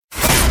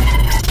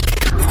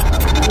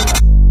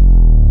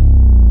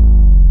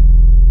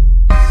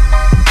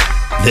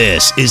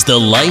This is the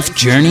Life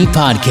Journey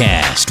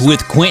Podcast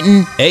with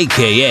Quentin,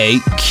 a.k.a.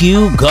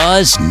 Q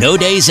Gauze No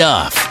Days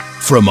Off.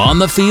 From on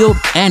the field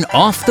and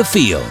off the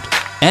field,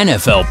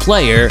 NFL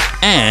player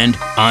and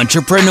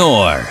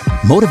entrepreneur.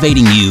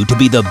 Motivating you to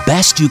be the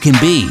best you can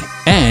be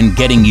and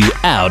getting you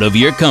out of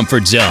your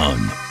comfort zone.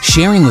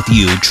 Sharing with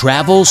you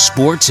travel,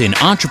 sports, and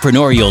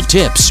entrepreneurial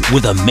tips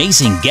with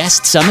amazing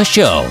guests on the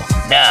show.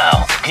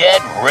 Now,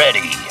 get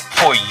ready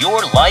for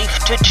your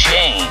life to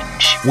change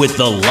with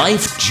the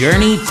Life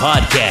Journey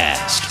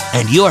Podcast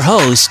and your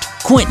host,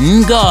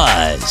 Quentin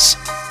Gauze.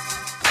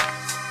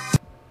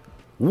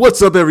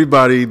 What's up,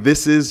 everybody?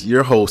 This is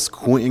your host,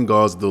 Quentin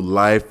Gauze, the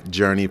Life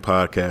Journey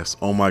Podcast.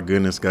 Oh my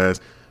goodness,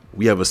 guys.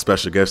 We have a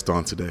special guest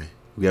on today.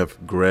 We have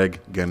Greg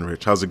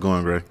Genrich. How's it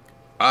going, Greg?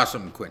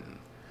 Awesome, Quentin.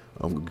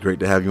 Great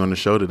to have you on the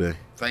show today.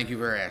 Thank you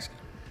for asking.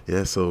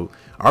 Yeah, so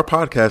our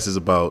podcast is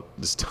about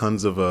just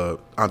tons of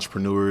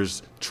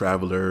entrepreneurs,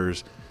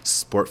 travelers,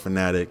 sport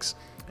fanatics,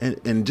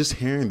 and just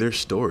hearing their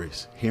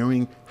stories,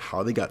 hearing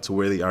how they got to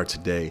where they are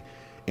today.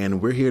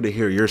 And we're here to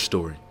hear your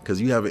story because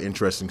you have an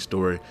interesting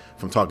story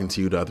from talking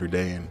to you the other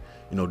day. And,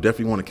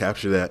 definitely want to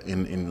capture that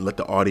and let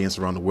the audience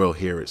around the world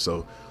hear it.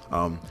 So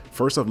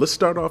first off, let's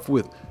start off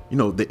with,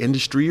 the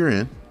industry you're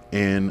in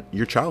and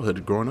your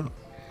childhood growing up.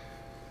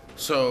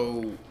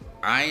 So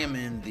I am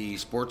in the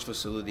sports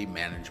facility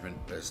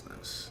management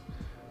business.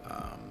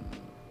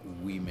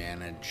 We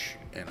manage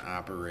and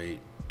operate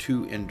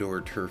 2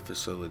 indoor turf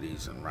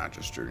facilities in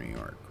Rochester, New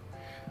York.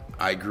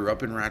 I grew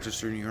up in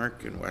Rochester, New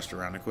York, in West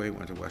Irondequoit,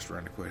 went to West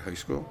Irondequoit High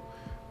School.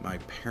 My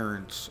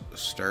parents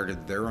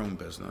started their own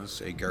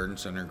business, a garden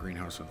center,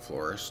 greenhouse, and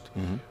florist,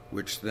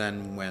 which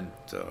then went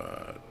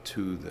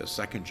to the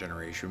second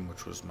generation,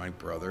 which was my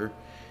brother,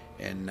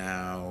 and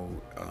now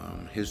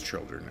his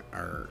children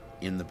are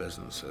in the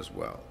business as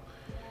well.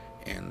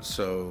 And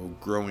so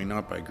growing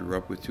up, I grew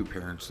up with 2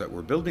 parents that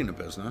were building a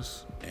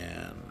business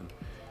and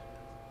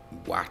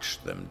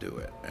watched them do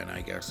it. And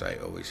I guess I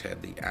always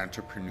had the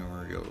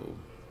entrepreneurial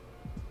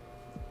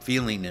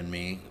feeling in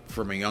me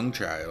from a young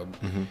child.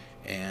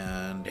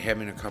 And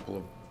having a couple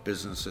of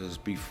businesses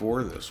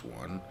before this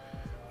one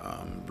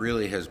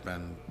really has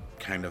been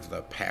kind of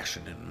the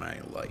passion in my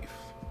life.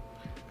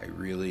 I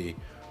really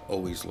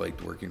always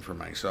liked working for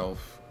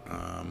myself,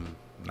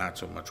 not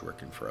so much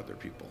working for other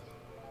people.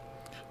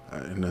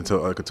 And I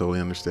could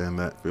totally understand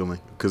that feeling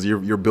because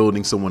you're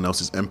building someone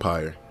else's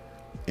empire,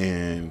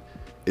 and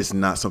it's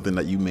not something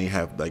that you may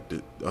have like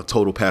a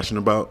total passion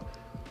about,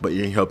 but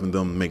you're helping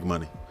them make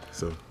money.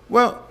 So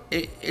well,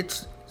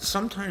 it's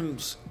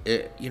sometimes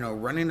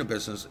running a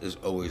business is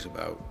always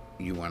about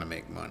you want to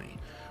make money,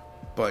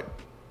 but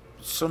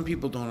some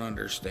people don't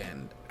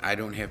understand. I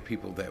don't have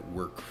people that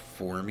work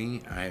for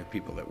me. I have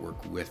people that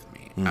work with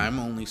me. I'm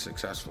only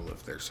successful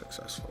if they're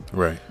successful.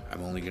 Right.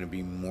 I'm only going to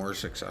be more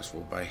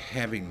successful by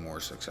having more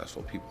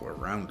successful people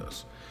around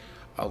us.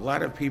 A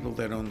lot of people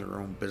that own their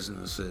own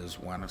businesses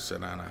want to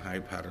sit on a high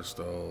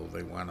pedestal.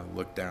 They want to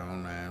look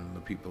down on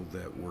the people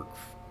that work,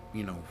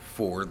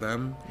 for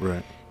them.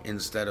 Right.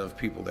 Instead of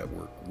people that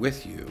work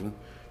with you,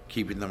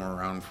 keeping them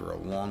around for a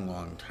long,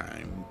 long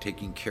time,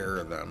 taking care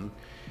of them,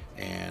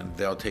 and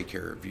they'll take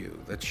care of you.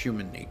 That's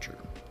human nature.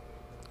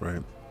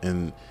 Right.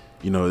 And,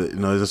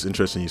 it's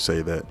interesting you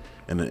say that.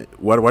 And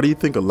why do you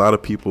think a lot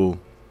of people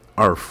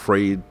are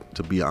afraid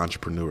to be an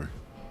entrepreneur?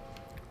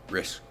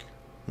 Risk.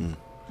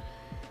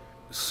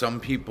 Some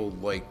people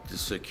like the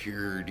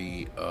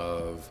security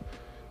of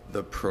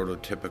the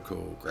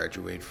prototypical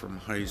graduate from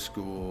high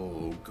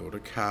school, go to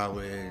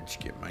college,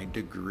 get my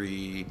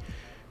degree,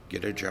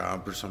 get a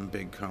job for some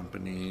big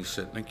company,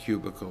 sit in a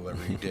cubicle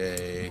every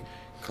day,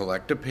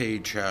 collect a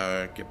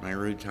paycheck, get my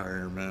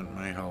retirement,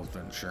 my health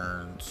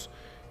insurance,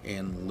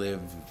 and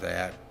live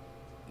that,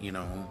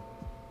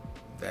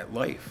 that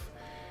life.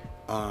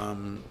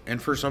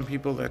 And for some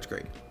people, that's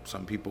great.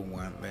 Some people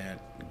want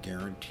that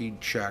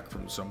guaranteed check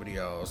from somebody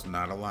else,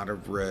 not a lot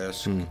of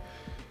risk. You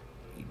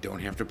don't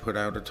have to put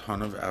out a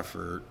ton of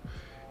effort.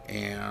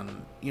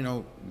 And,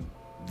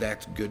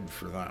 that's good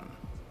for them.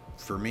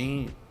 For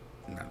me,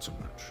 not so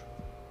much.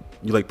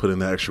 You like putting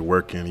the extra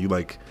work in. You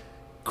like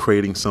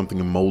creating something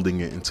and molding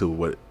it into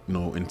what,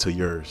 into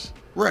yours.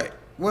 Right.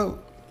 Well,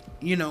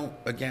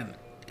 again,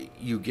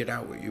 you get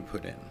out what you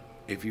put in.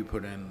 If you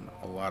put in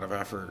a lot of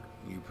effort,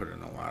 you put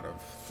in a lot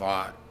of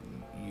thought,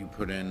 you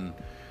put in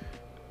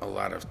a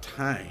lot of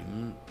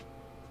time,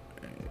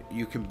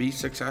 you can be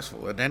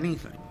successful at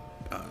anything.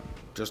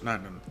 Just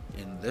not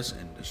in this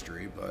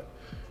industry, but,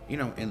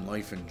 in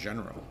life in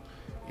general.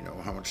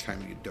 How much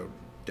time you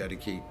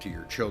dedicate to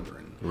your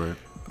children. Right.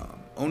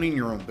 Owning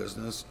your own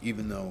business,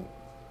 even though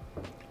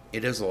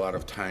it is a lot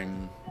of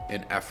time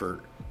and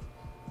effort,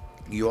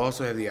 you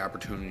also have the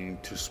opportunity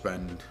to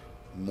spend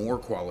more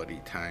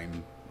quality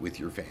time with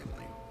your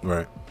family.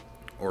 Right.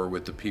 Or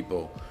with the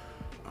people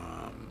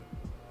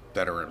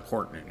that are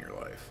important in your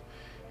life.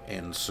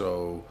 And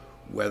so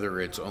whether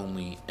it's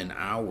only an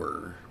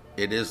hour,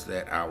 it is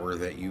that hour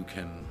that you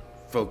can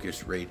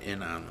focus right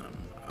in on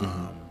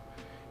them.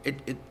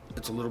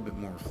 it's a little bit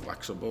more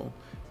flexible.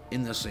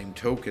 In the same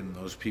token,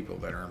 those people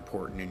that are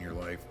important in your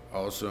life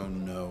also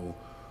know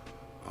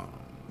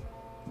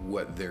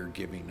what they're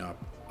giving up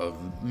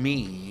of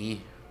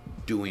me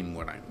doing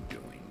what I'm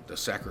doing, the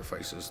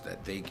sacrifices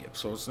that they give.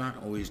 So it's not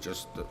always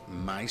just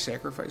my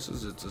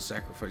sacrifices, it's the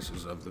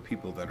sacrifices of the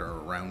people that are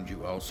around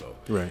you also.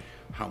 Right.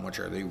 How much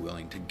are they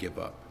willing to give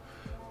up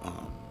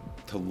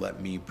to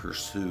let me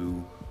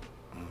pursue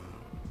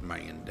my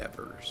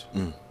endeavors?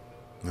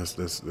 That's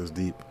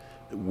deep.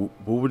 What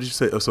would you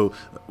say? So,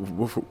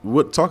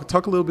 what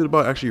talk a little bit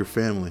about actually your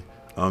family.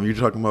 You're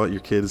talking about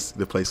your kids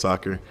that play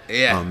soccer.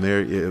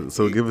 Yeah.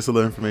 So give us a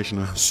little information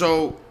on.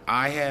 So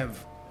I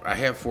have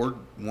 4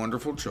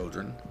 wonderful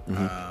children.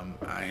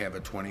 I have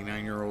a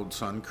 29-year-old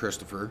son,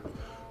 Christopher,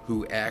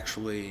 who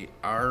actually,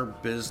 our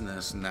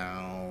business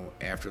now,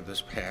 after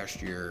this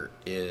past year,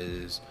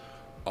 is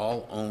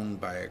all owned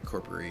by a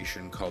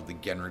corporation called the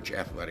Genrich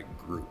Athletic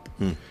Group.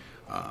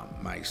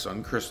 My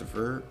son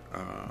Christopher,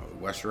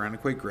 West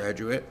Irondequoit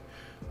graduate,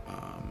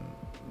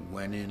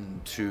 went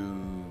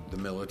into the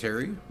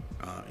military,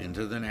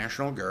 into the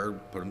National Guard,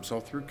 put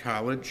himself through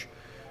college,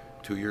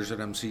 2 years at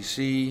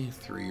MCC,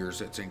 3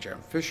 years at St.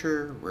 John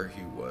Fisher, where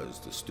he was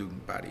the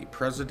student body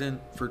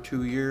president for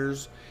 2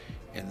 years,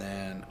 and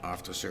then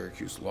off to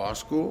Syracuse Law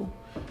School,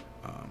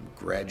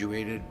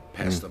 graduated,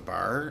 passed the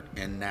bar,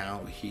 and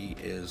now he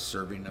is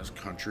serving his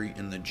country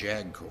in the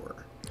JAG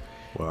Corps.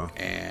 Wow.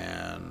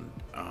 And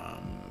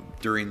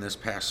during this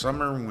past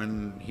summer,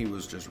 when he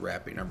was just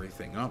wrapping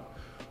everything up,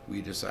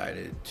 we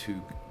decided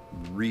to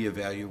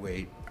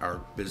reevaluate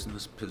our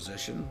business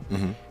position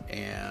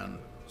and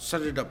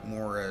set it up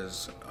more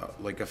as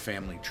like a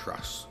family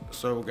trust.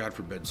 So God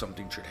forbid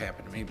something should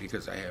happen to me,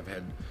 because I have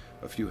had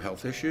a few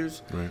health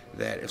issues,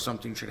 that if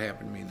something should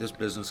happen to me, this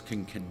business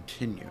can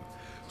continue.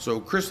 So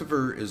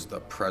Christopher is the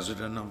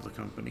president of the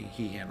company.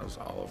 He handles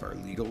all of our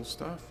legal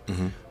stuff.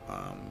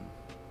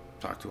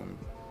 Talk to him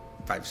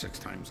 5-6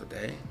 times a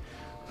day,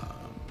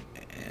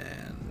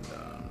 and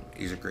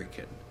he's a great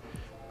kid.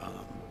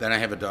 Then I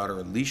have a daughter,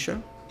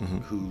 Alicia,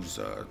 who's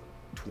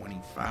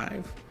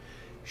 25.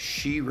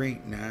 She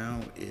right now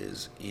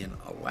is in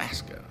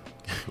Alaska.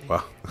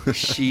 Wow.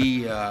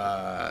 She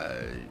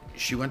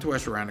went to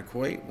West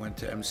Irondequoit, went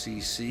to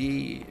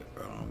MCC,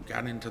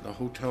 got into the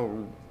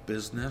hotel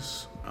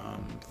business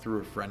through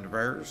a friend of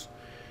ours,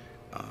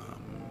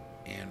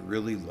 and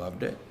really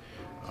loved it.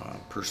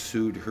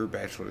 Pursued her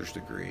bachelor's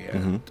degree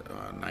at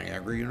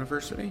Niagara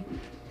University,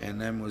 and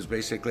then was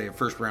basically a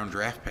first-round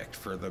draft pick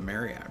for the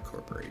Marriott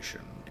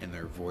Corporation in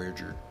their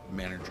Voyager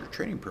Manager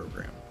Training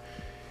Program,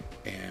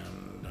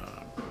 and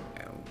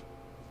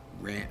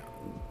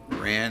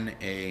ran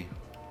a,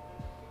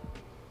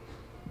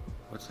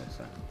 what's that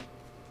sound?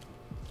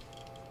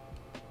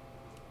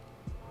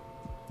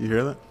 You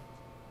hear that?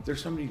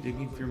 There's somebody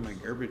digging through my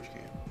garbage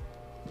can.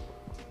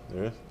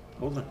 There is.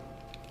 Hold on.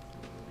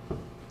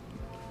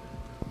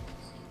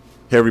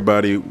 Hey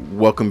everybody,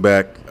 welcome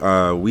back.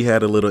 We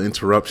had a little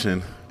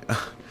interruption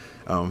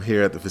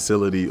here at the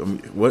facility.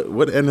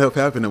 What ended up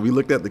happening? We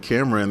looked at the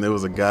camera and there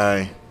was a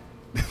guy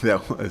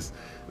that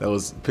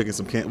was picking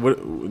some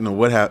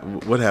what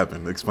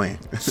happened? Explain.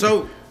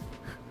 So,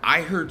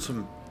 I heard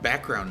some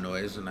background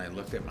noise and I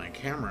looked at my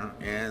camera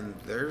and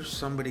there's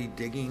somebody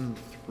digging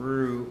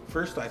through.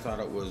 First, I thought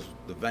it was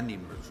the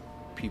vending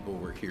people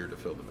were here to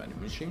fill the vending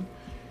machine.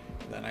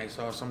 Then I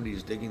saw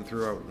somebody's digging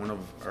through one of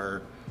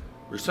our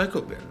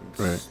recycle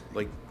bins,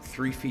 like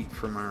 3 feet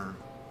from our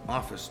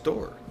office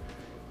door.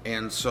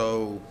 And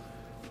so,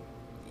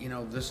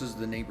 this is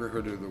the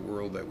neighborhood of the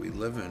world that we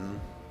live in,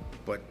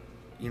 but,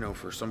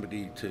 for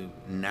somebody to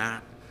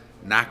not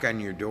knock on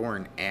your door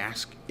and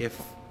ask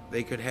if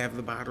they could have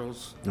the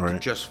bottles,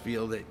 just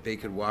feel that they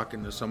could walk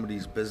into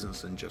somebody's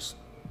business and just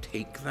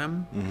take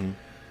them,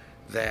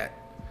 that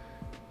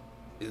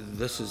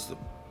this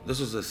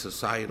is a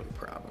societal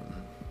problem.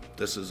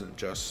 This isn't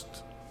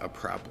just a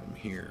problem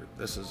here.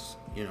 This is,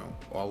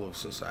 all of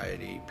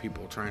society,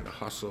 people trying to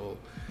hustle,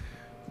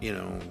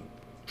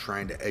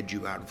 trying to edge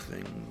you out of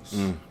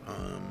things.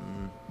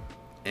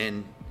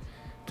 And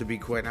to be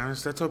quite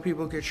honest, that's how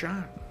people get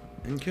shot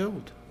and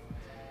killed.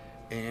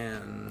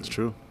 And it's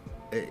true.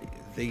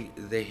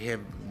 They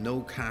have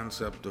no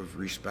concept of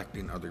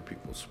respecting other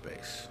people's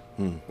space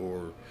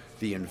or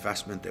the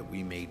investment that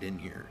we made in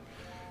here.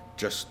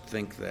 Just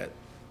think that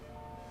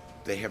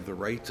they have the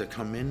right to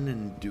come in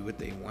and do what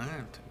they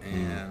want.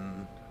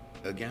 And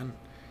again,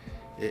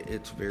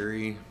 it's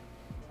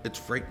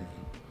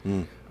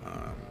frightening.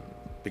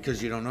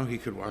 Because you don't know, he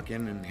could walk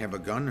in and have a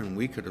gun and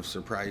we could have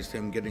surprised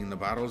him getting the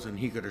bottles and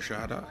he could have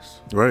shot us.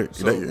 Right.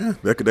 So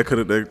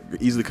that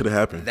easily could have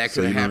happened. That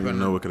could have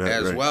happened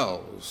as right.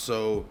 well.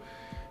 So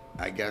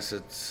I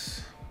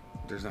guess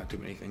there's not too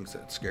many things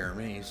that scare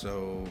me.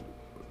 So,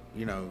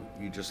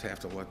 you just have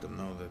to let them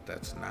know that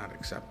that's not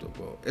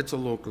acceptable. It's a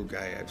local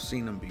guy. I've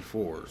seen him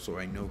before, so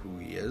I know who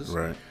he is.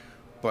 Right.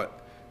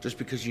 But just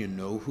because you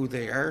know who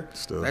they are,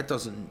 that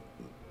doesn't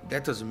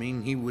that doesn't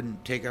mean he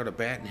wouldn't take out a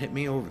bat and hit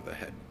me over the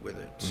head with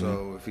it.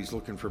 So if he's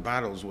looking for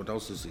bottles, what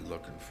else is he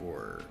looking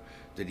for?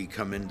 Did he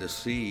come in to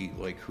see,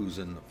 like, who's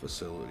in the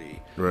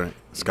facility? Right.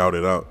 Scout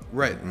it out.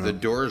 Right. The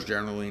door's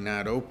generally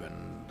not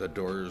open. The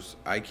doors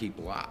I keep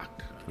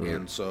locked. Right.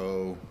 And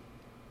so,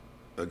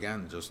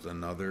 again, just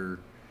another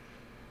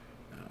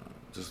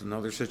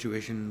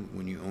situation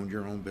when you own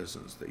your own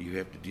business that you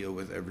have to deal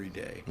with every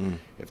day.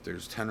 If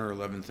there's 10 or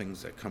 11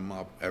 things that come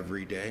up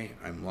every day,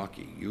 I'm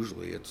lucky.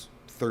 Usually it's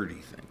 30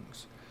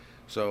 things.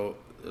 So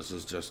this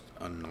is just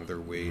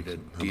another way to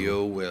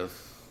deal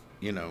with,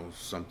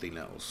 something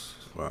else.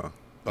 Wow.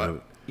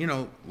 But,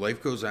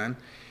 life goes on.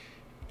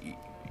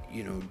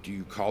 Do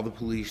you call the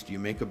police? Do you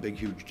make a big,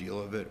 huge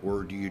deal of it?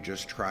 Or do you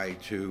just try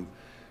to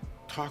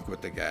talk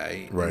with the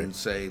guy and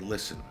say,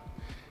 listen,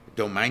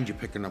 don't mind you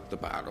picking up the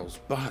bottles,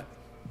 but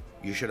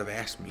you should have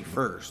asked me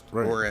first,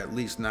 or at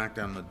least knocked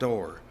on the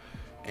door,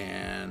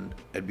 and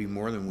I'd be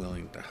more than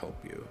willing to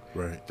help you.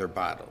 Right. They're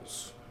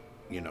bottles.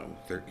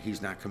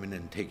 He's not coming in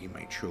and taking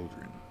my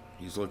children.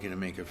 He's looking to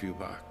make a few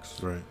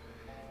bucks. Right.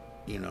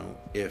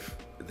 If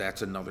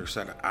that's another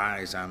set of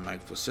eyes on my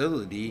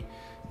facility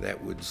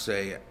that would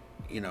say,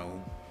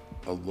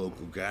 a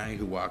local guy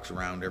who walks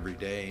around every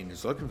day and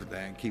is looking for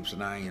that and keeps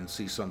an eye and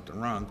sees something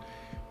wrong,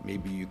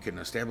 maybe you can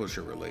establish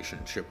a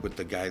relationship with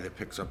the guy that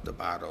picks up the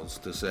bottles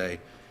to say,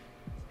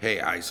 hey,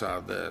 I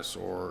saw this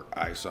or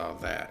I saw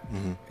that.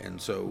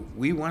 And so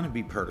we want to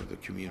be part of the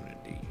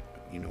community.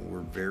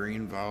 We're very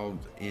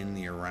involved in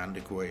the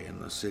Irondequoit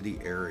and the city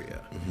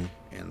area.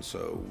 And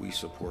so we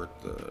support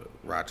the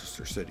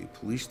Rochester City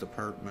Police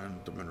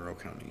Department, the Monroe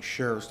County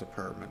Sheriff's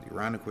Department, the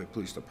Irondequoit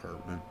Police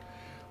Department.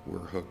 We're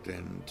hooked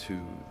into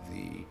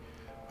the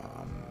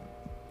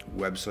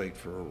website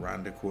for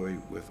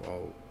Irondequoit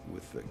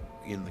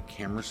in the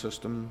camera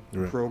system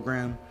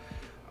program.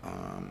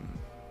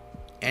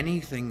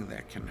 Anything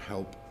that can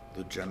help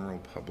the general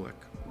public,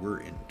 we're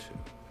into.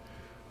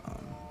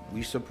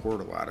 We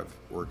support a lot of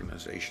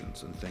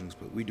organizations and things,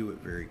 but we do it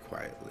very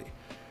quietly.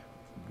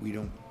 We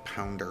don't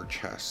pound our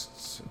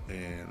chests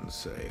and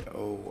say,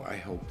 oh, I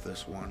help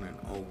this one, and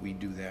oh, we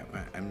do that.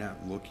 I'm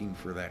not looking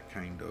for that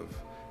kind of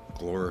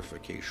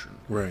glorification.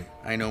 Right.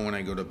 I know when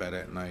I go to bed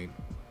at night,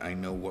 I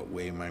know what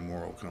way my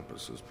moral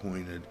compass is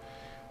pointed,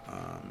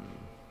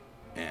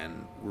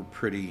 and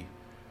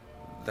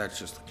that's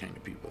just the kind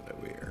of people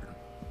that we are.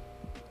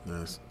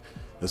 That's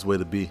the way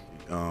to be.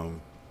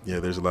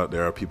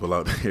 There are people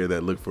out there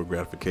that look for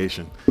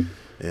gratification,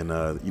 and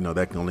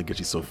that can only get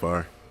you so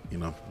far,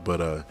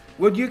 but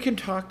well, you can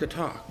talk the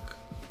talk,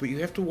 but you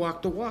have to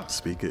walk the walk.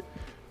 Speak it.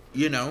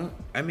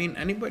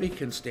 Anybody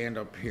can stand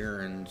up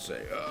here and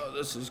say, oh,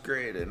 this is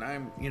great, and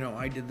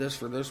I did this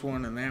for this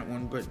one and that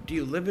one, but do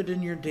you live it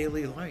in your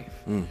daily life?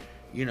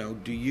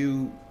 Do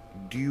you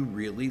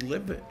really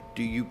live it?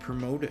 Do you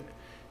promote it?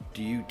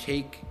 Do you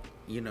take,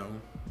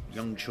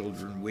 young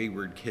children,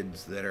 wayward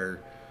kids that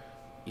are,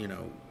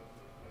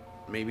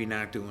 maybe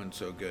not doing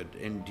so good,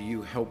 and do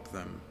you help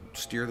them,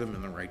 steer them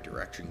in the right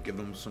direction, give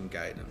them some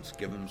guidance,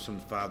 give them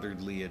some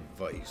fatherly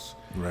advice?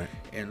 Right.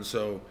 And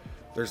so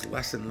there's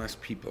less and less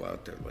people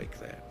out there like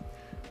that.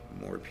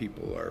 More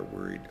people are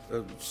worried,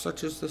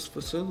 such as this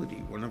facility,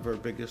 one of our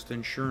biggest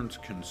insurance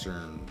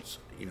concerns.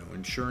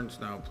 Insurance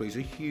now plays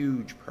a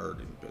huge part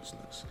in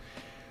business.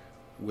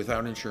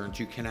 Without insurance,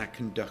 you cannot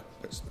conduct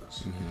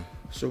business.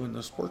 So in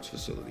the sports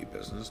facility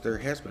business, there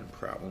has been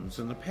problems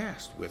in the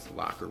past with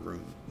locker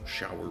rooms,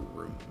 shower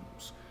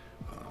rooms,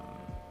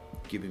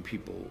 giving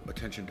people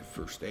attention to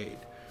first aid.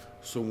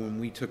 So when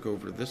we took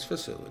over this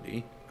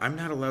facility, I'm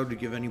not allowed to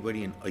give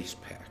anybody an ice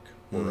pack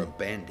or a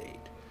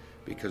Band-Aid,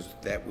 because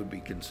that would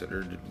be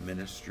considered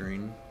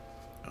administering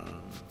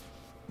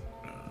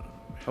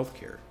health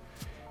care.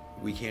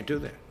 We can't do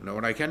that. You know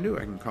what I can do?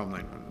 I can call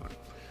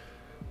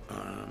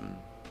 911.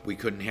 We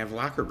couldn't have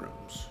locker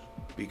rooms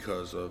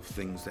because of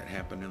things that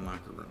happen in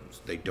locker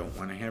rooms. They don't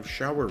want to have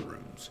shower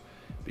rooms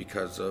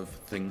because of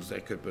things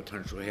that could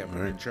potentially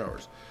happen in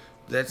showers.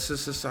 That's the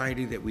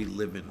society that we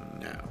live in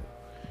now.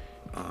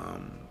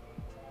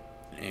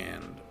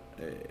 And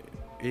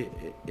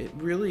it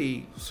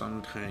really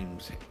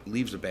sometimes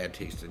leaves a bad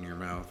taste in your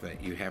mouth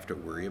that you have to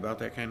worry about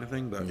that kind of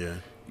thing, but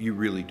you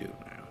really do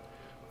now.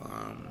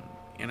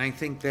 And I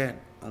think that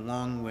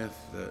along with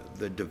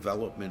the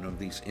development of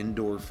these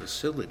indoor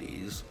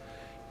facilities,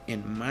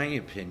 in my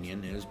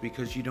opinion, is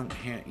because you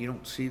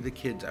don't see the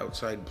kids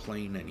outside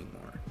playing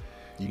anymore.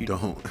 You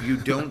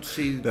don't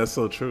see. That's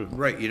so true.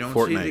 Right. You don't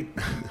Fortnite.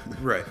 see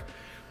right.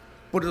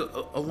 But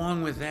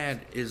along with that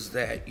is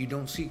that you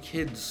don't see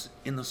kids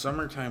in the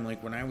summertime.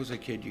 Like when I was a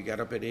kid, you got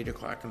up at 8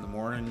 o'clock in the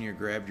morning, you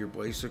grabbed your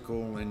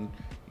bicycle and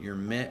your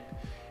mitt,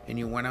 and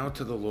you went out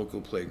to the local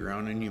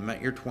playground and you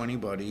met your 20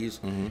 buddies,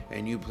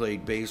 and you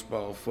played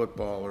baseball,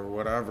 football, or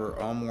whatever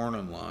all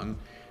morning long.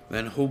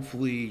 Then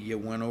hopefully you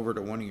went over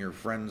to one of your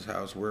friends'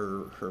 house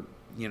where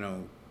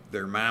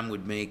their mom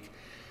would make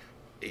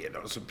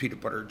some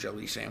peanut butter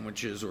jelly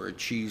sandwiches or a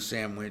cheese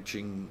sandwich,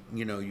 and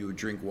you would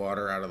drink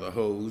water out of the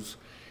hose.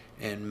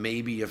 and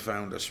maybe you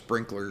found a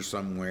sprinkler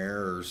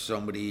somewhere, or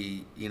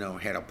somebody,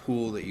 had a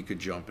pool that you could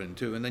jump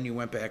into, and then you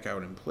went back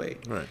out and played.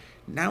 Right.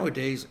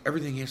 Nowadays,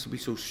 everything has to be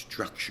so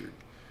structured.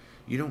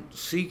 You don't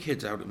see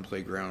kids out in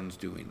playgrounds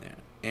doing that.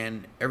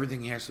 And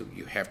everything you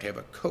have to have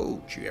a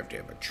coach, you have to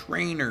have a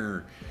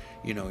trainer,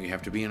 you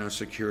have to be in a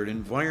secured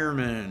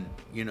environment,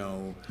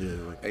 Yeah,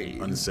 like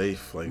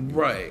unsafe, like.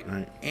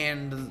 Right.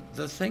 And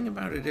the thing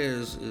about it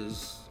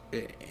is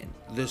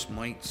this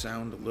might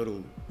sound a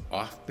little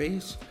off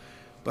base,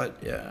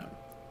 but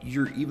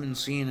you're even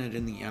seeing it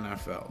in the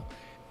NFL.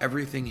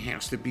 Everything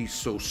has to be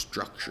so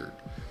structured.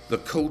 The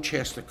coach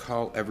has to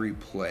call every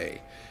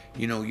play.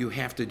 You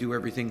have to do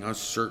everything a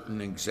certain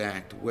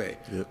exact way.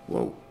 Yep.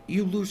 Well,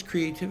 you lose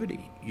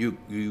creativity. You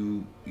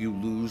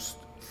lose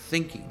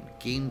thinking,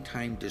 game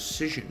time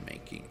decision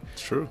making.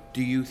 It's true.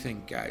 Do you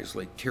think guys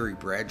like Terry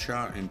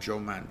Bradshaw and Joe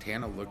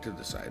Montana looked at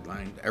the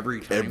sideline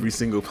every time? Every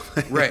single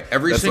play. Right,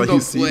 every That's single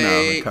like you play. See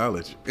now in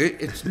college.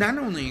 It's not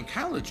only in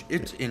college,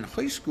 it's in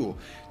high school.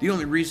 The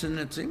only reason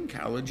it's in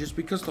college is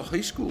because the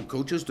high school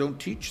coaches don't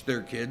teach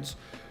their kids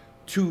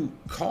to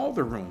call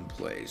their own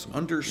plays,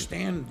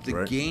 understand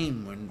the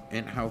game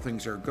and how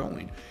things are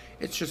going.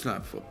 It's just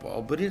not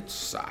football, but it's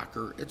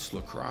soccer, it's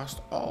lacrosse.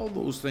 All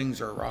those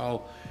things are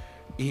all,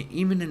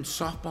 even in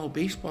softball,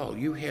 baseball,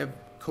 you have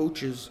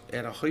coaches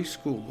at a high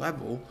school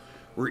level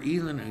or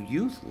even a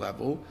youth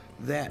level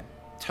that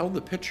tell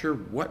the pitcher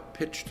what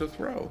pitch to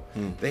throw.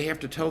 They have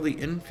to tell the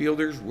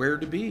infielders where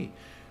to be.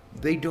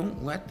 They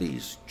don't let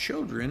these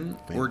children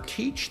or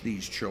teach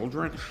these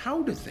children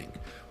how to think.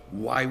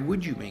 Why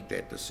would you make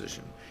that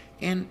decision?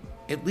 And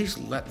at least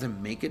let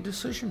them make a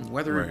decision,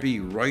 whether it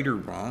be right or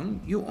wrong.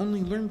 You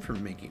only learn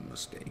from making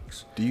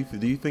mistakes. Do you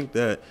think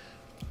that,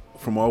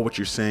 from all what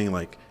you're saying,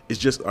 like, it's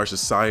just our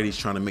society's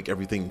trying to make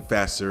everything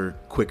faster,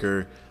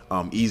 quicker,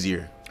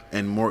 easier,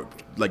 and more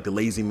like the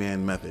lazy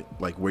man method,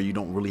 like where you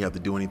don't really have to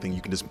do anything,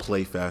 you can just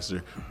play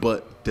faster.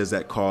 But does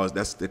that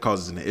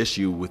causes an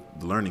issue with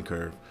the learning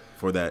curve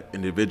for that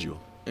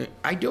individual?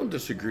 I don't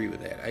disagree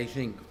with that. I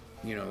think,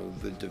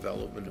 the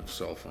development of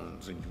cell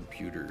phones and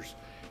computers,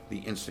 the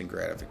instant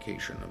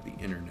gratification of the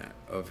internet,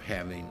 of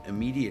having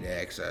immediate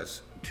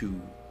access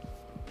to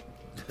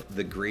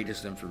the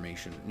greatest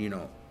information,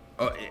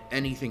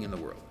 anything in the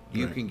world.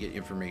 You can get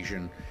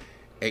information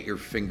at your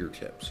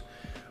fingertips.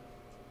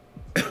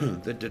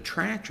 The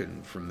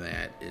detraction from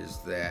that is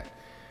that,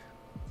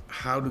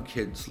 how do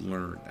kids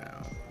learn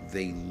now?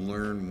 They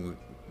learn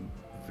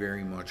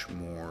very much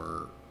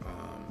more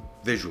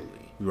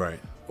visually. Right.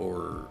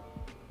 Or,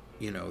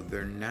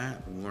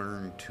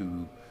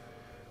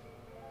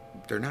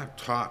 they're not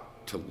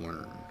taught to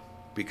learn,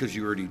 because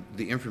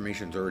the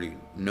information's already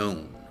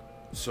known.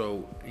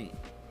 So,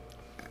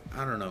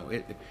 I don't know.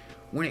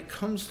 When it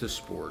comes to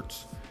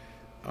sports,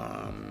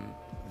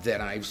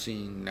 that I've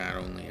seen, not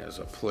only as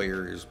a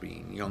player as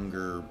being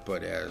younger,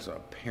 but as a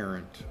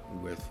parent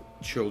with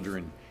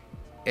children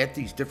at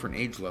these different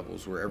age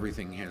levels where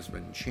everything has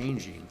been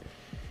changing,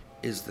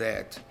 is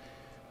that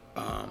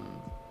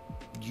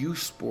youth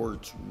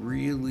sports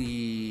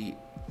really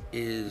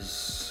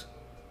is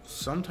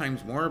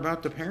sometimes more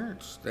about the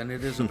parents than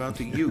it is about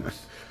the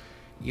youth.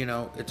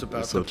 It's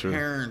about the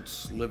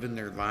parents living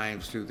their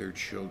lives through their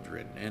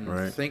children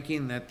and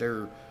thinking that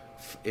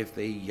if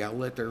they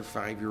yell at their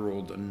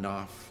 5-year-old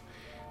enough,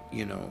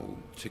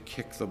 to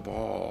kick the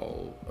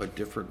ball a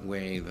different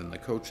way than the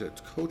coach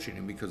that's coaching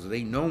him, because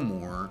they know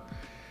more,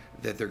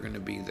 that they're going to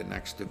be the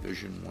next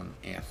Division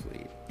I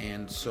athlete.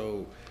 And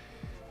so,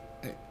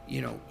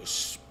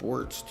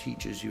 sports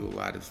teaches you a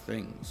lot of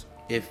things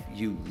if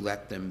you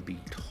let them be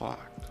taught.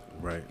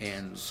 Right.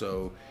 And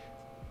so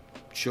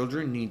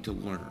children need to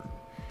learn,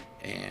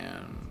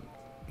 and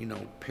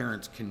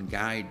parents can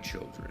guide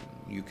children.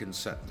 You can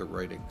set the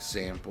right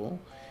example,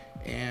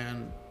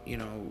 and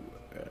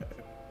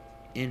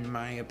in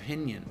my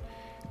opinion,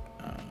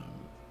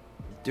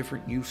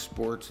 different youth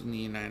sports in the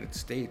United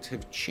States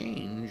have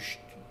changed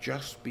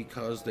just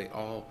because they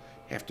all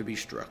have to be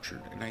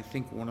structured. And I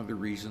think one of the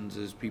reasons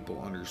is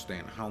people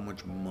understand how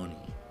much money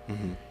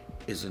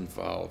is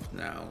involved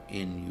now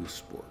in youth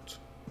sports.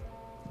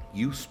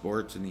 Youth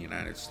sports in the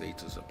United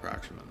States is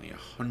approximately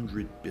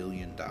 $100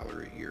 billion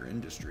a year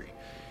industry.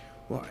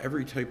 Well,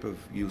 every type of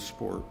youth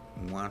sport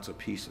wants a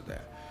piece of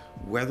that.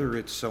 Whether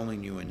it's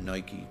selling you a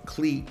Nike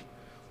cleat,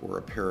 or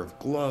a pair of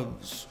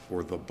gloves,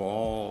 or the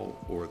ball,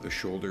 or the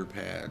shoulder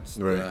pads,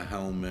 the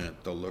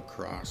helmet, the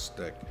lacrosse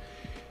stick,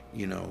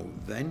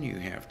 then you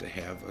have to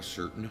have a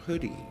certain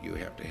hoodie, you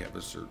have to have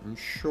a certain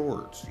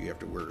shorts, you have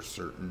to wear a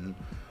certain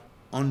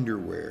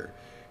underwear.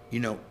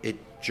 It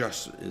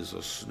just is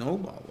a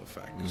snowball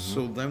effect.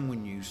 So then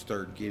when you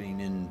start getting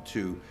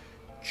into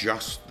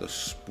just the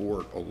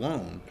sport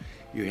alone,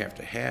 you have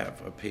to have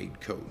a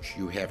paid coach,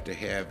 you have to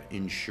have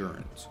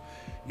insurance,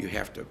 you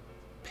have to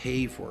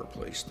pay for a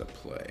place to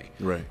play.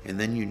 Right. And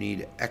then you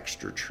need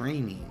extra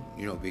training,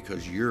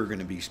 because you're going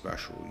to be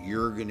special.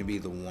 You're going to be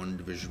the one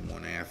Division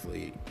I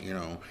athlete,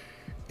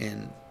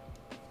 and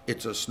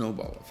it's a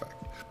snowball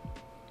effect.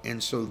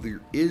 And so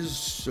there is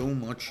so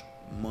much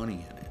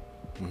money in it.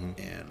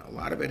 And a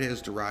lot of it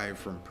is derived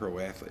from pro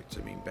athletes.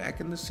 I mean, back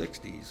in the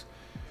 60s,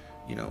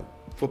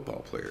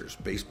 football players,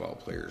 baseball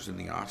players in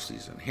the off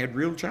season had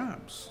real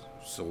jobs,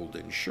 sold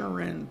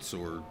insurance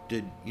or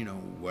did,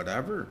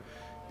 whatever,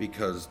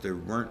 because there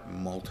weren't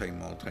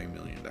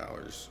multi-million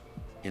dollars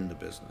in the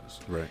business.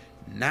 Right.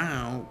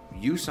 Now,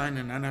 you sign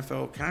an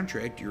NFL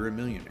contract, you're a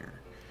millionaire.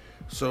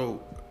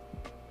 So,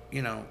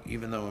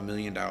 even though $1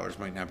 million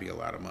might not be a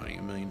lot of money,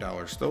 $1 million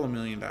still $1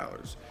 million.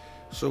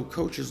 So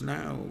coaches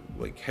now,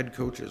 like head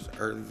coaches,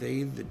 are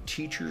they the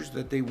teachers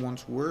that they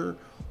once were,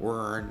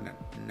 or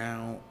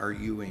are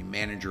you a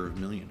manager of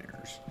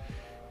millionaires?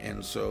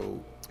 And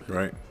so,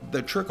 right,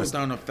 the trickle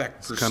down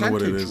effect percentage, kind of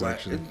what it is,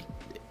 actually.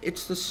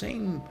 It's the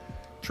same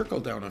trickle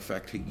down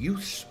effect to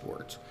youth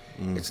sports.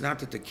 It's not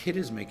that the kid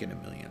is making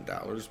 $1 million,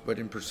 but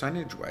in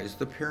percentage wise,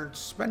 the parent's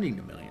spending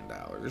 $1 million.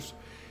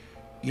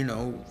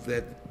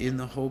 That in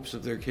the hopes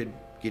of their kid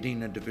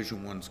getting a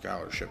Division I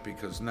scholarship,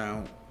 because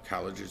now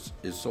college is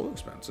so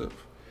expensive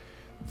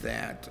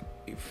that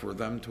for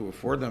them to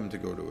afford them to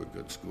go to a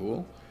good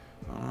school,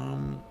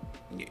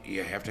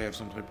 you have to have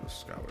some type of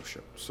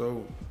scholarship.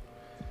 So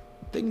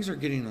things are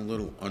getting a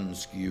little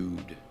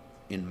unskewed,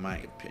 in my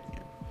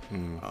opinion.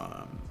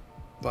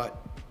 But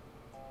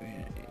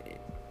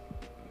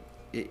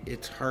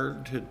it's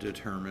hard to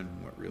determine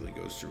what really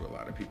goes through a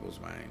lot of people's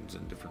minds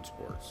in different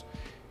sports.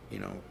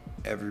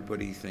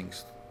 Everybody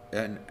thinks,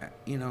 and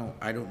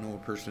I don't know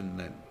a person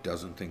that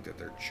doesn't think that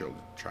their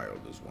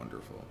child is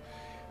wonderful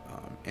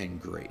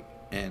and great,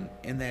 and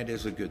that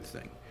is a good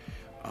thing.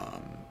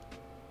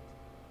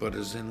 But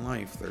as in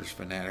life, there's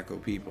fanatical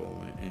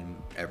people in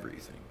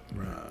everything,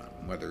 right.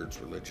 Whether it's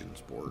religion,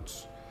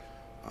 sports,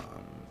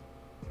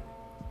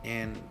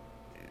 and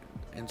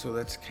so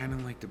that's kind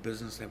of like the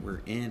business that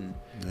we're in.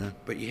 Yeah.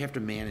 But you have to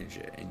manage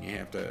it, and you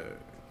have to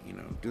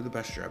do the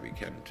best job you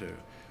can to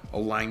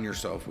align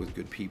yourself with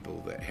good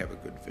people that have a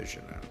good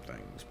vision on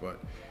things. But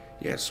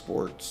yeah,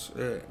 sports,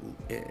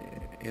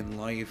 in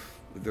life,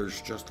 there's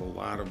just a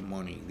lot of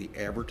money. The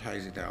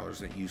advertising dollars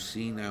that you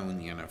see now in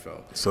the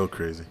NFL. So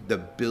crazy. The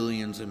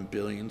billions and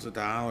billions of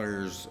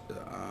dollars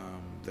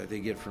that they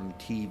get from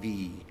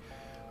TV.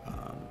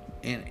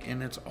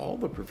 And it's all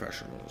the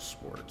professional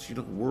sports.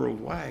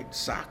 Worldwide,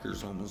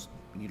 soccer's almost,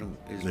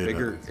 is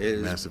bigger.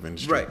 Is massive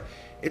industry. Right.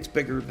 It's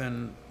bigger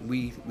than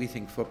we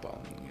think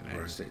football in the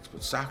United States.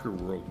 But soccer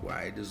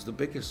worldwide is the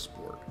biggest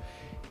sport.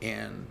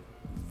 And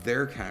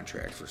their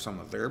contracts for some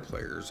of their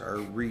players are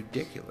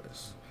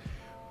ridiculous.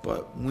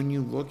 But when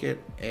you look at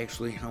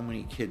actually how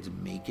many kids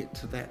make it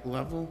to that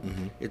level,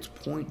 it's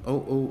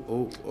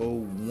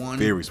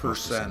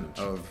 0.00001%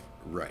 of,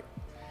 right.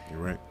 You're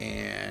right.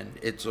 And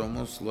it's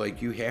almost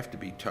like you have to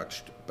be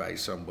touched by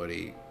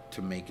somebody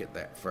to make it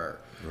that far.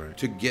 Right.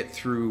 To get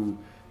through,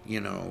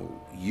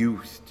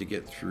 youth, to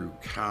get through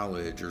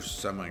college or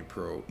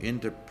semi-pro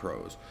into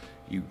pros,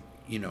 did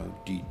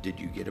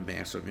you get a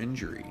massive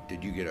injury?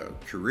 Did you get a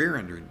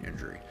career-ending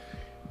injury?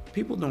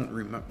 People don't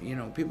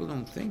remember, people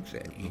don't think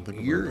that.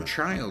 Your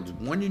child's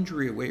one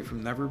injury away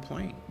from never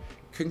playing.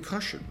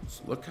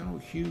 Concussions. Look how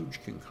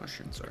huge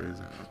concussions are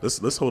now.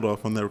 Let's hold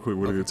off on that real quick.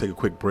 We're going to take a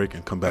quick break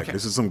and come back. Okay.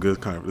 This is a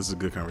good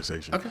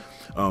conversation. Okay.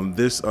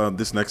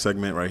 This next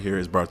segment right here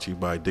is brought to you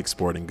by Dick's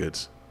Sporting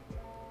Goods.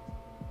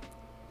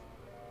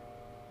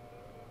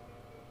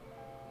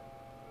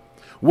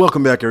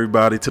 Welcome back,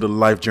 everybody, to the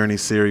Life Journey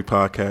Series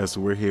podcast.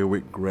 We're here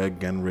with Greg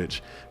Genrich.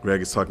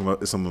 Greg is talking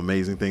about some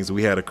amazing things.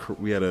 We had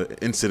an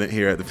incident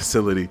here at the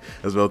facility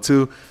as well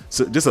too.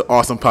 So just an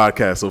awesome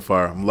podcast so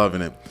far. I'm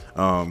loving it.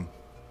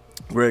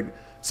 Greg,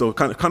 so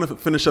kind of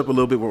finish up a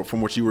little bit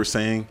from what you were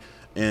saying,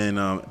 and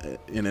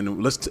then I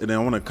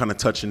want to kind of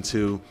touch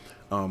into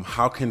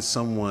how can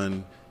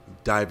someone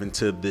dive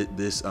into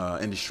this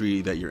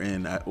industry that you're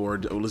in, or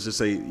let's just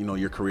say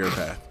your career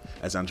path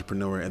as an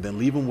entrepreneur, and then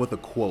leave them with a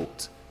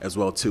quote as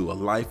well too, a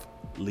life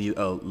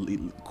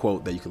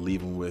quote that you can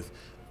leave them with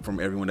from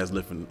everyone that's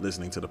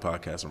listening to the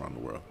podcast around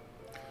the world.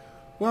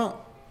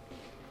 Well,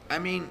 I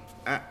mean,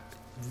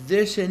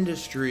 this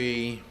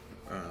industry.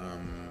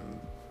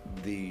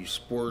 The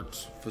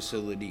sports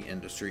facility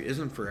industry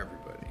isn't for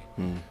everybody.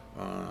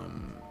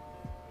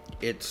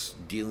 It's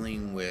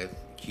dealing with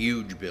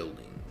huge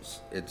buildings.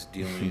 It's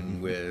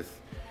dealing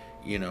with,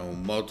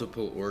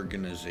 multiple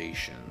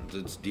organizations.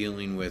 It's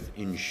dealing with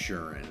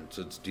insurance.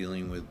 It's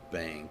dealing with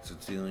banks.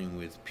 It's dealing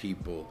with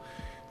people.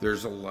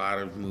 There's a lot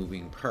of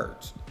moving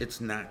parts. It's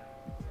not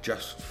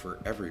just for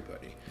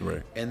everybody.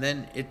 Right. And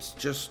then it's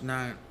just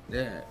not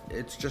that.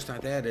 It's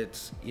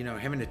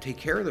having to take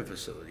care of the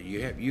facility.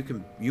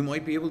 You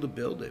might be able to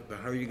build it, but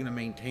how are you going to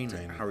maintain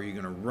it? How are you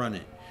going to run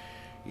it?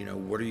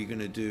 What are you going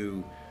to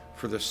do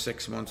for the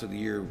 6 months of the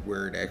year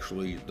where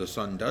the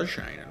sun does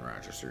shine in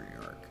Rochester, New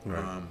York?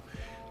 Right.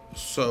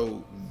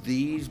 So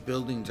these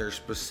buildings are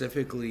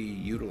specifically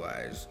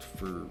utilized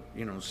for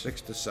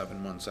 6 to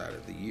 7 months out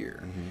of the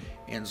year.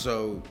 And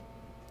so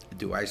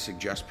do I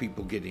suggest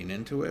people getting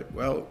into it?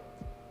 Well,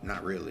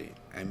 not really.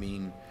 I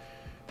mean,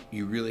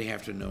 you really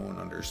have to know and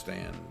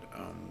understand.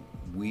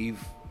 We've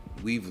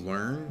we've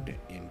learned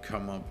and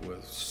come up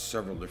with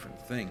several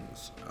different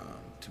things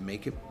to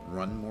make it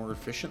run more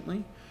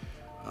efficiently.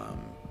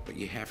 But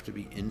you have to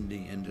be in the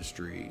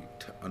industry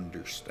to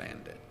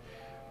understand it.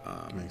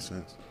 Makes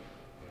sense.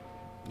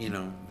 You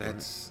know,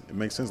 that's... It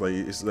makes sense. Like,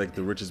 it's like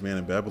the Richest Man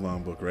in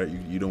Babylon book, right?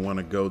 You don't want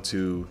to go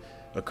to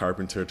a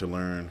carpenter to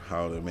learn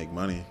how to make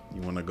money.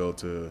 You want to go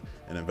to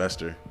an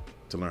investor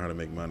to learn how to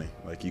make money.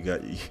 Like, you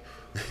got...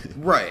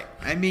 Right.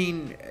 I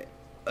mean,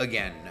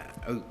 again,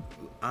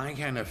 I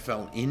kind of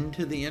fell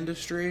into the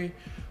industry,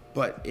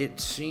 but it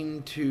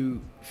seemed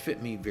to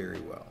fit me very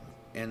well.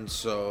 And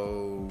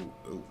so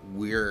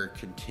we're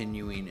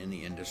continuing in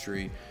the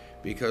industry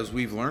because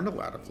we've learned a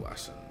lot of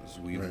lessons.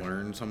 We've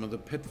learned some of the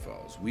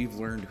pitfalls. We've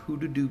learned who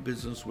to do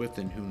business with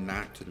and who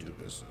not to do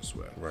business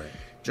with. Right.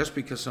 Just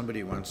because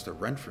somebody wants to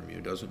rent from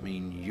you doesn't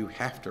mean you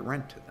have to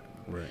rent to them.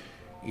 Right.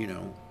 You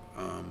know,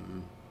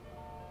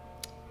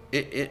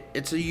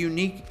 it's a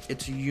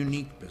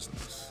unique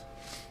business.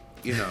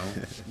 You know,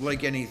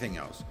 like anything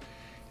else.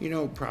 You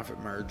know,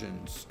 profit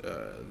margins,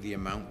 the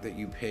amount that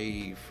you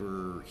pay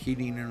for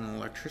heating and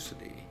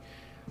electricity,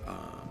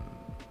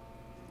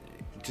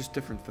 just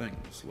different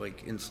things.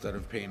 Like, instead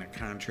of paying a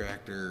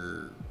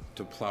contractor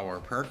to plow our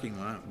parking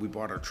lot, we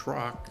bought a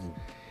truck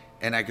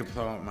and I can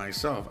plow it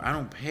myself. I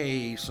don't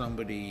pay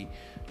somebody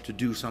to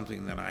do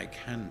something that I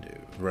can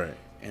do. Right.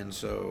 And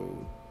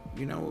so,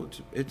 you know,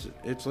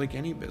 it's like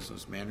any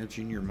business,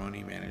 managing your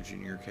money,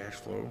 managing your cash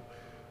flow.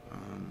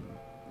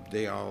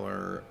 They all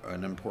are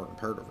an important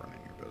part of running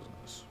your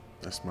business.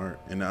 That's smart.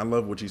 And I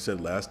love what you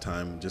said last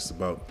time, just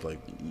about, like,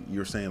 you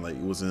were saying, like,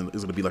 it was going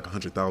to be like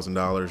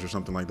 $100,000 or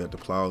something like that to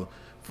plow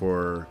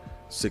for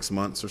 6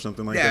 months or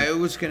something like that. Yeah, it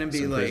was going to be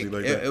something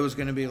like it was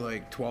going to be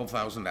like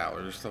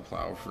 $12,000 to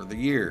plow for the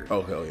year.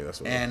 Oh, hell yeah,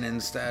 that's what. And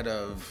instead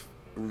of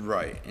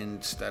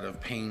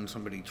paying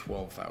somebody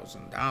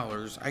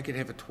 $12,000, I could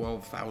have a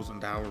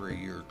 $12,000 a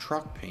year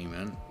truck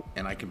payment,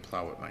 and I can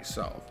plow it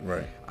myself.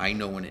 Right. I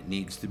know when it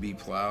needs to be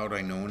plowed.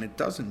 I know when it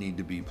doesn't need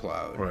to be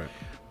plowed. Right.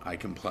 I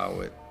can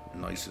plow it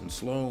nice and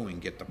slow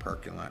and get the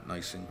parking lot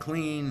nice and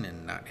clean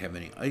and not have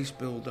any ice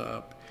build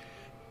up.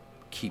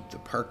 Keep the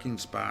parking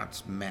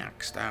spots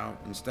maxed out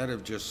instead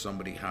of just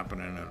somebody hopping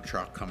in a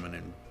truck coming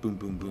in, boom,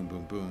 boom, boom,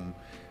 boom, boom.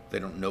 They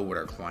don't know what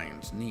our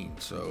clients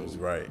need. So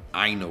right.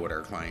 I know what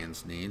our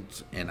clients need,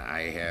 and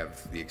I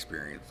have the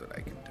experience that I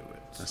can do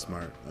it. That's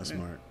smart. That's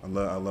smart. I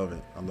love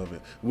it. I love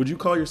it. Would you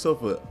call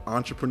yourself an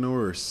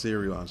entrepreneur or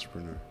serial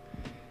entrepreneur?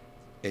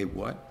 A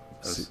what?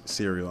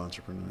 Serial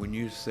entrepreneur. When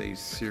you say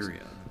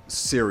serial.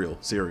 Serial.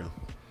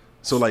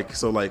 So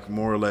like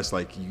more or less,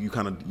 like you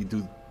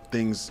do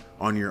things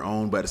on your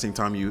own, but at the same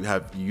time you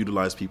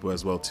utilize people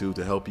as well too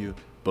to help you.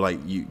 But like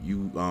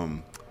you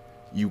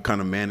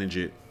kind of manage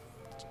it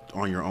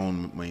on your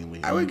own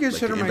mainly. I would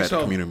consider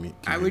myself. Community.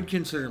 I would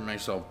consider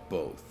myself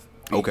both.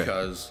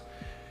 Because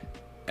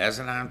as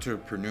an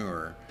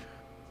entrepreneur,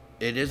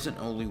 it isn't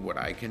only what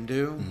I can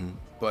do,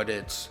 but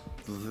it's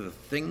the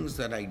things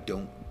that I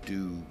don't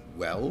do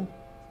well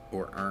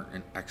or aren't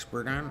an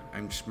expert on.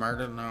 I'm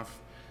smart enough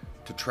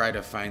to try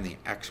to find the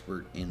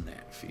expert in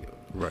that field.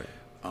 Right.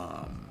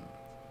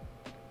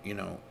 You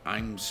know,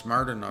 I'm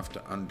smart enough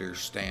to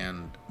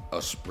understand a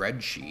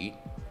spreadsheet,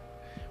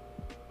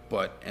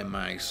 but am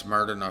I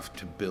smart enough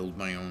to build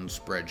my own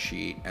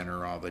spreadsheet,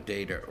 enter all the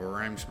data, or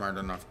I'm smart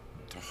enough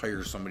to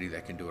hire somebody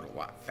that can do it a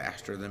lot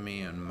faster than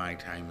me and my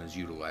time is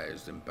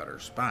utilized in better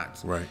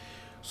spots? Right.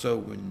 So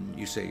when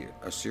you say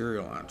a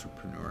serial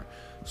entrepreneur,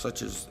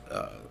 such as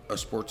a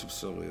sports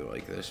facility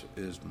like this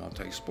is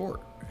multi-sport,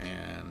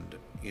 and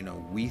you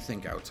know, we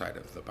think outside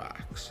of the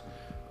box.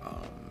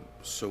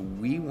 So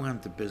we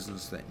want the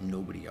business that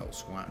nobody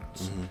else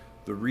wants.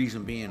 The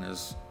reason being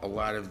is a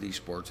lot of these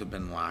sports have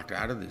been locked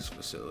out of these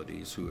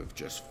facilities who have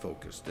just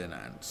focused in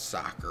on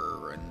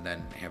soccer and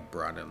then have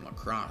brought in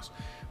lacrosse.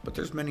 But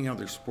there's many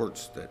other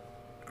sports that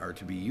are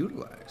to be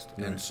utilized.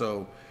 And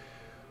so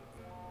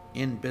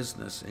in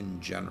business in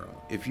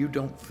general, if you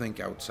don't think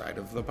outside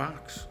of the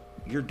box,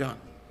 you're done.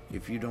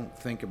 If you don't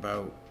think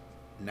about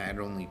not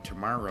only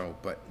tomorrow,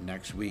 but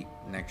next week,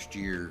 next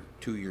year,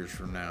 2 years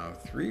from now,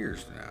 3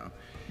 years from now,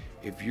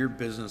 if your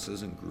business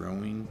isn't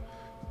growing,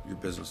 your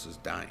business is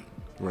dying.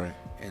 Right.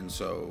 And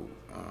so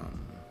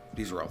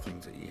these are all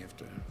things that you have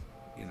to,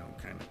 you know,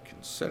 kind of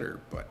consider.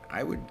 But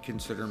I would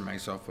consider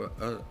myself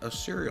a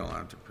serial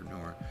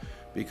entrepreneur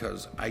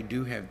because I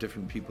do have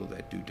different people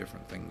that do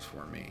different things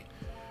for me.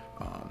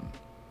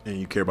 And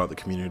you care about the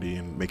community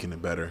and making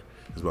it better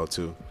as well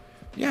too.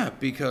 Yeah,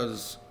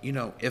 because, you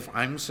know, if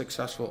I'm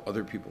successful,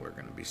 other people are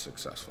going to be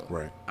successful.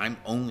 Right. I'm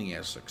only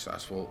as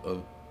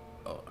successful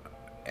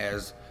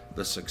as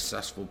the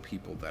successful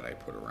people that I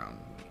put around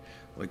me.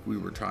 Like we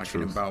were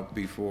talking about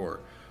before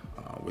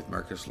with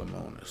Marcus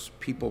Lemonis,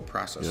 people,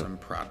 process,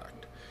 and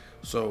product.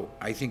 So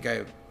I think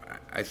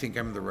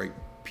I'm the right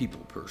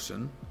people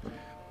person.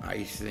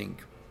 I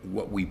think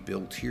what we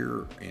built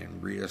here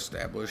and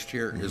reestablished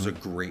here is a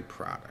great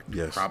product.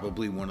 Yes.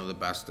 Probably one of the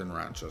best in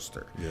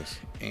Rochester. Yes.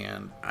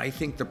 And I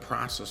think the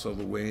process of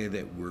the way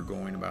that we're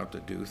going about to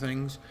do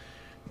things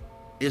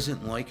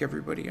isn't like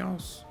everybody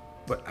else,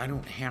 but I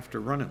don't have to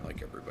run it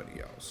like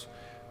everybody else.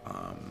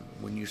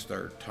 When you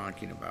start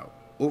talking about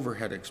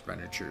overhead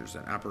expenditures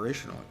and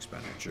operational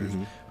expenditures,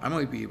 I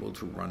might be able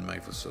to run my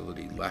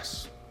facility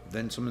less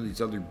than some of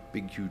these other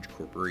big, huge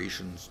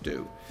corporations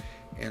do.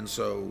 And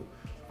so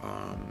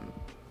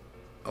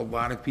a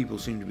lot of people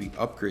seem to be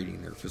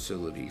upgrading their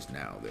facilities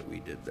now that we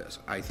did this.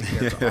 I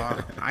think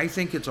that's I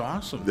think it's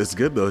awesome. That's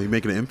good, though. You're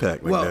making an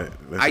impact like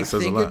that. That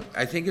says a lot.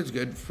 I think it's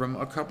good from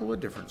a couple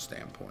of different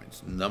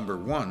standpoints. Number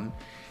one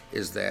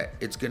is that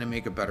it's going to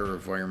make a better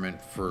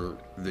environment for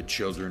the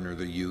children or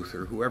the youth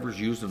or whoever's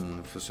using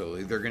the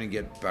facility. They're going to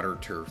get better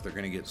turf. They're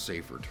going to get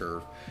safer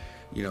turf.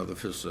 You know, the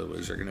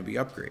facilities are going to be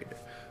upgraded.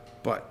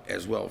 But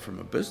as well, from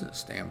a business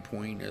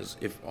standpoint, is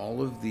if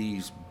all of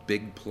these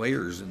big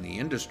players in the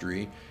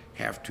industry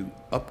have to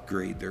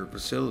upgrade their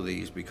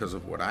facilities because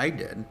of what I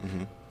did,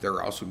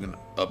 they're also going to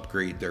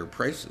upgrade their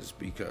prices,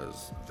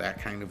 because that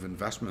kind of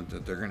investment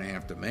that they're going to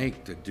have to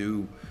make to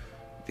do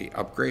the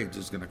upgrades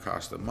is going to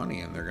cost them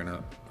money, and they're going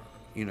to,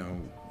 you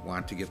know,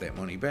 want to get that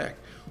money back.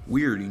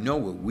 We already know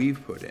what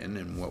we've put in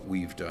and what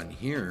we've done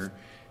here,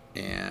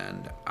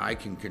 and I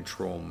can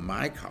control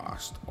my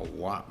cost a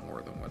lot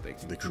more than what they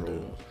can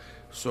control.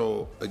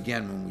 So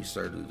again, when we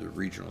started the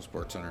Regional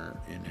Sports Center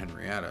in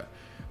Henrietta,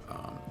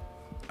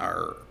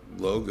 our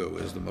logo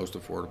is the most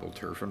affordable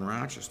turf in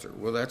Rochester.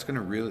 Well, that's going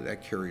to really,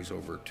 that carries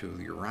over to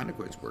the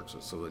Irondequoit Sports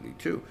Facility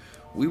too.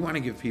 We want to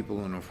give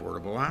people an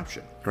affordable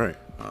option. Right.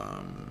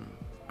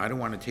 I don't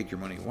want to take your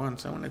money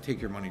once. I want to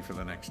take your money for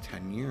the next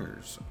 10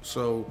 years.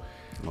 So,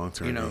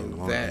 Long-term you know,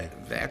 game,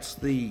 that's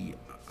the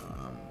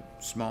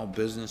small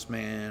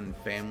businessman,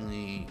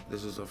 family.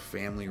 This is a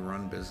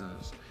family-run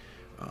business.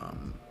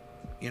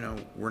 You know,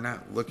 we're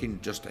not looking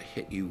just to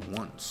hit you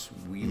once.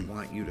 We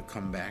want you to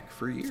come back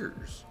for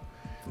years.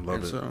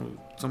 Love it. So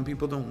some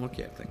people don't look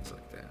at things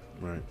like that.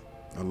 Right.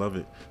 I love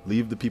it.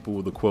 Leave the people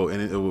with a quote.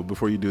 And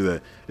before you do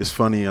that, it's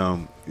funny,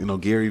 you know,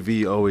 Gary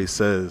Vee always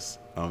says,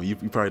 you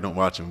probably don't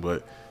watch him,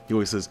 but he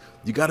always says,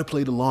 you got to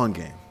play the long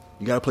game.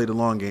 You got to play the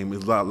long game.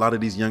 There's a lot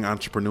of these young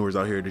entrepreneurs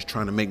out here just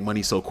trying to make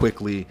money so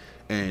quickly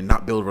and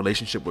not build a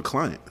relationship with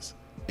clients.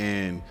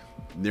 And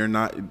you're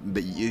not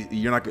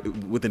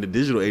within the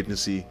digital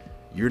agency.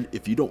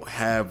 If you don't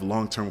have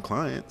long-term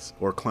clients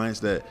or clients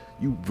that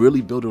you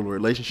really build a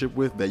relationship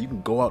with, that you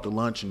can go out to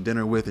lunch and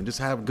dinner with and just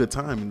have a good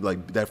time, and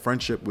like that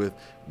friendship with,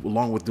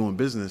 along with doing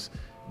business,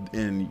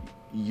 and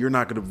you're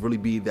not going to really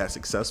be that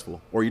successful,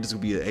 or you're just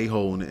going to be an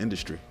a-hole in the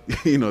industry.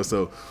 You know,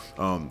 so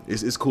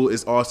it's cool.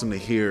 It's awesome to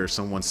hear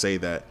someone say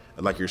that,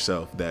 like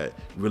yourself, that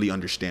really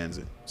understands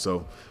it.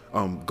 So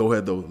go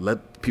ahead, though.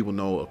 Let people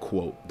know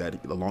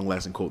a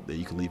long-lasting quote that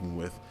you can leave them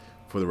with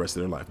for the rest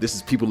of their life. This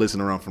is people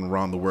listening from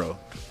around the world,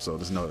 so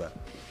just know that.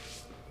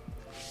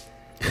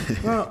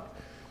 Well,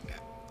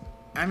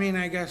 I mean,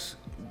 I guess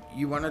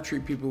you want to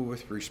treat people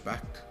with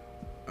respect.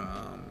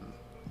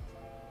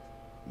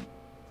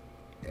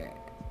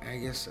 I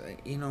guess,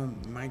 you know,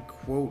 my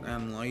quote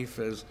on life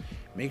is,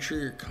 make sure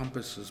your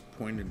compass is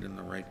pointed in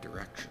the right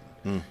direction.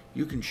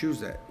 You can choose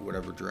that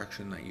whatever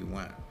direction that you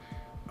want,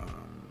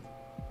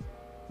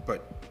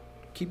 but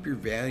keep your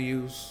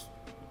values,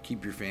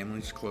 keep your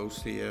families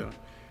close to you.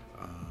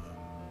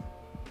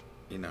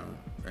 You know,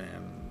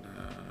 and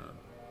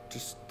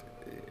just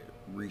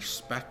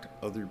respect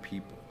other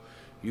people.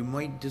 You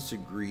might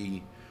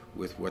disagree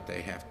with what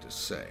they have to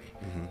say,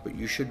 but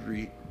you should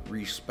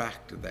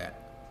respect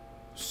that,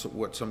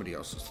 what somebody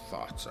else's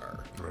thoughts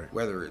are. Right.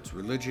 Whether it's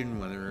religion,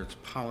 whether it's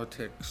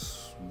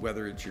politics,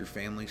 whether it's your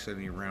family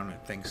sitting around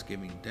at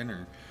Thanksgiving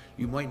dinner,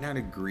 you might not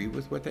agree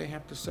with what they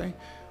have to say,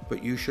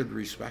 but you should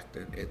respect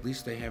it. At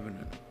least they have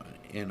an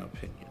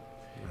opinion.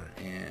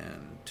 Right.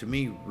 And to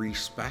me,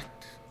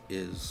 respect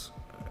is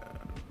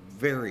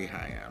very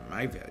high on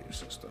my value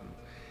system.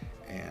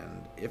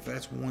 And if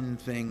that's one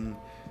thing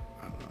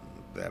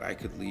that I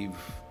could leave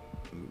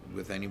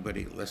with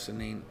anybody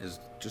listening, is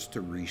just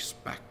to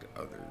respect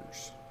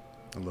others.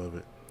 I love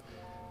it.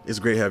 It's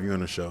great having you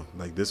on the show.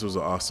 Like, this was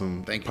an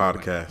awesome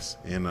podcast.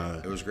 And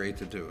it was great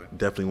to do it.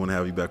 Definitely want to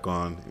have you back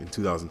on in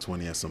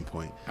 2020 at some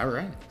point. All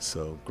right.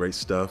 So great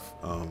stuff.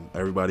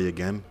 Everybody,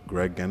 again,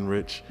 Greg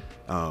Genrich.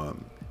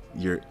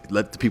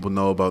 Let the people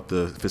know about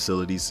the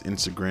facility's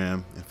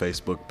Instagram and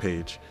Facebook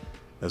page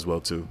as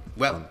well too.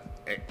 Well,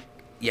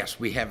 yes,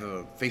 we have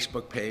a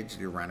Facebook page,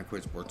 the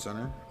Irondequoit Sports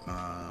Center.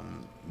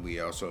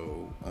 We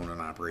also own and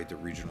operate the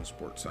Regional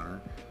Sports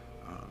Center.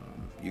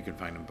 You can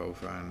find them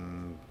both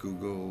on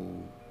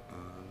Google.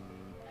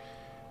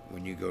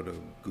 When you go to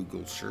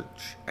Google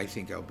search, I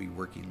think I'll be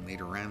working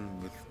later on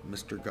with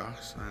Mr.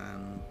 Goss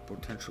on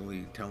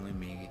potentially telling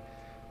me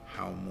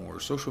how more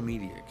social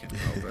media can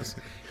help us.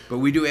 But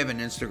we do have an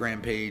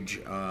Instagram page.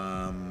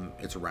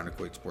 It's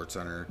Irondequoit Sports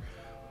Center.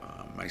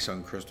 My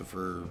son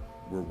Christopher,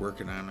 we're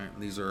working on it.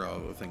 These are all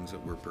the things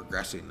that we're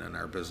progressing in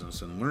our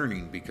business and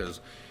learning,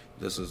 because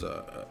this is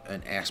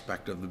an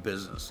aspect of the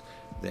business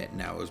that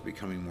now is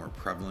becoming more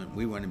prevalent.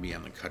 We want to be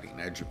on the cutting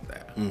edge of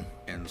that.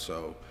 And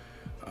so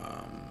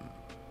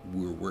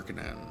we're working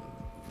on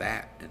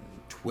that and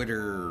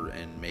Twitter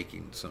and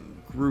making some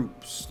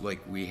groups. Like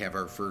we have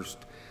our first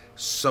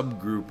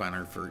subgroup on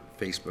our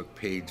Facebook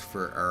page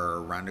for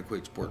our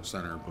Irondequoit Sports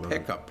Center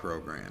pickup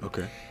program.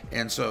 Okay.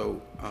 And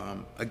so,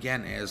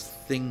 again, as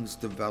things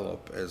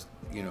develop, as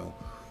you know,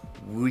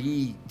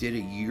 we did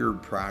a year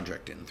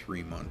project in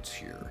 3 months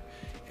here.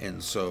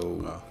 And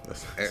so,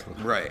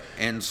 right.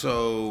 And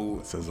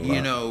so,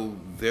 you know,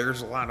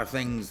 there's a lot of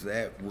things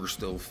that we're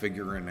still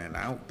figuring it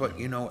out. But,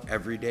 you know,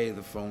 every day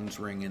the phones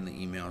ring and the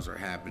emails are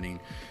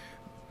happening.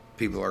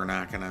 People are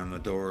knocking on the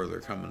door. They're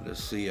coming to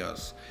see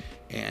us.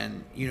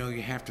 And, you know,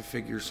 you have to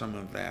figure some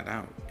of that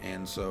out.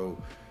 And so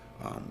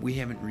we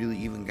haven't really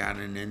even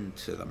gotten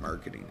into the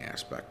marketing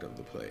aspect of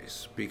the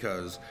place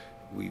because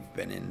we've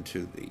been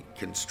into the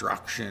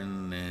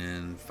construction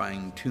and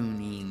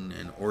fine-tuning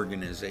and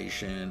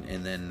organization,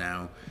 and then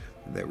now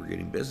that we're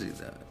getting busy,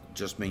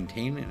 just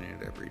maintaining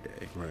it every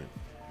day. Right.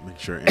 Make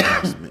sure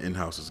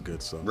in-house is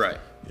good. So right.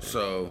 Yeah.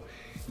 So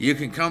you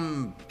can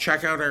come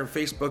check out our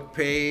Facebook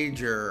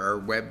page or our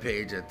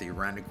webpage at the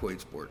Irondequoit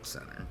Sports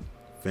Center.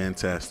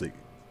 Fantastic.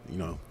 You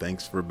know,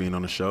 thanks for being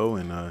on the show,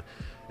 and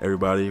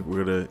everybody,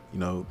 we're gonna, you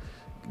know,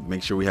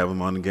 make sure we have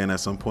them on again at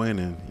some point,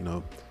 and you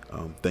know.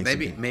 Thanks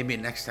maybe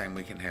next time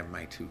we can have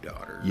my two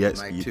daughters.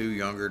 Yes, my two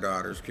younger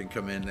daughters can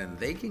come in and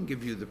they can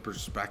give you the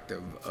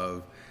perspective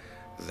of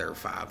their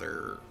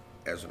father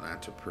as an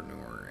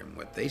entrepreneur and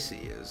what they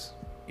see as,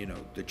 you know,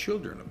 the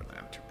children of an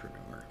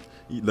entrepreneur.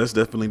 Let's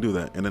definitely do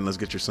that, and then let's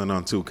get your son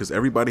on too, because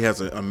everybody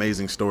has an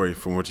amazing story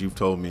from what you've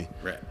told me,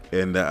 right?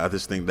 And I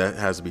just think that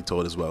has to be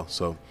told as well.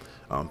 So,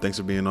 thanks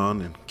for being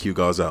on, and Q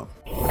Gauze out.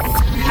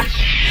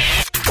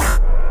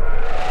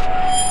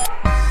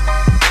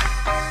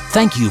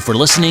 Thank you for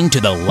listening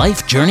to the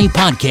Life Journey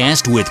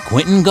Podcast with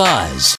Quentin Gauze.